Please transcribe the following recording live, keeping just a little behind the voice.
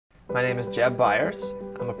My name is Jeb Byers.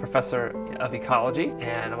 I'm a professor of ecology,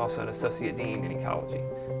 and I'm also an associate dean in ecology.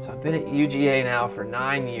 So I've been at UGA now for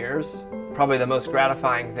 9 years. Probably the most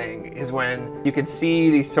gratifying thing is when you can see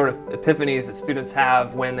these sort of epiphanies that students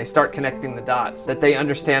have when they start connecting the dots, that they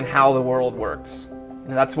understand how the world works.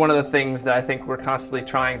 And that's one of the things that I think we're constantly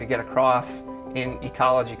trying to get across in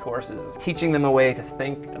ecology courses, teaching them a way to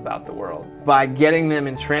think about the world. By getting them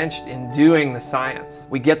entrenched in doing the science,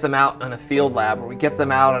 we get them out in a field lab, or we get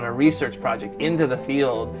them out on a research project into the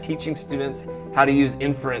field, teaching students how to use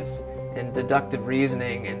inference and deductive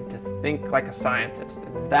reasoning and to think like a scientist.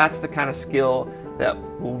 And that's the kind of skill that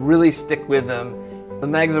will really stick with them. The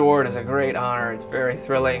Meigs Award is a great honor. It's very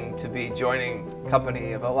thrilling to be joining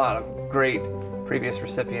company of a lot of great previous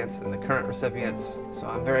recipients and the current recipients, so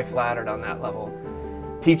I'm very flattered on that level.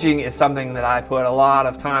 Teaching is something that I put a lot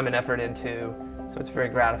of time and effort into, so it's very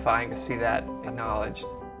gratifying to see that acknowledged.